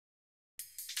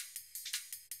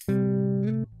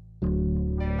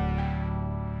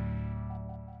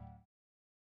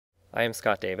I am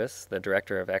Scott Davis, the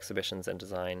Director of Exhibitions and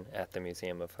Design at the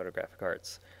Museum of Photographic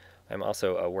Arts. I'm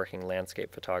also a working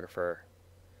landscape photographer.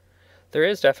 There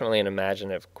is definitely an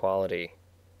imaginative quality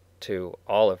to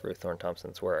all of Ruth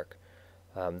Thorne-Thomsen's work.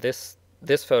 This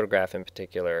photograph in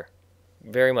particular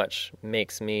very much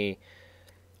makes me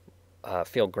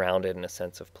feel grounded in a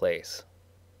sense of place.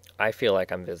 I feel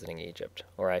like I'm visiting Egypt,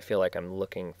 or I feel like I'm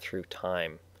looking through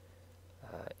time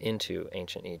into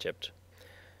ancient Egypt.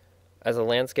 As a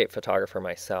landscape photographer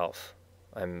myself,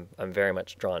 I'm very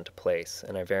much drawn to place,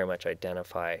 and I very much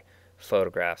identify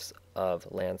photographs of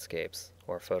landscapes,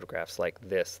 or photographs like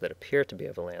this that appear to be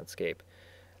of a landscape,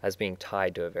 as being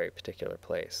tied to a very particular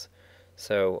place.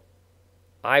 So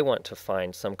I want to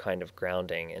find some kind of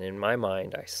grounding, and in my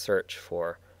mind I search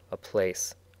for a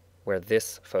place where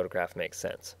this photograph makes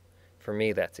sense. For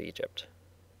me, that's Egypt.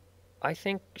 I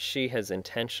think she has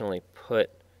intentionally put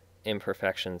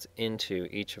imperfections into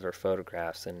each of her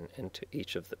photographs and into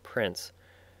each of the prints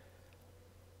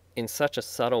in such a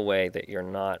subtle way that you're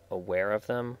not aware of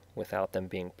them without them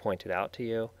being pointed out to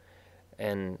you,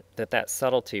 and that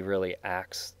subtlety really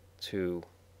acts to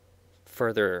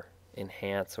further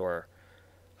enhance or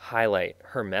highlight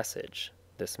her message,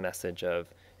 this message of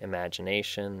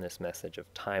imagination, this message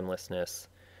of timelessness,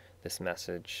 this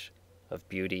message of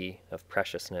beauty, of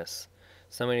preciousness.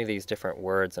 So many of these different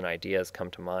words and ideas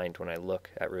come to mind when I look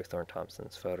at Ruth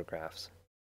Thorne-Thomsen's photographs.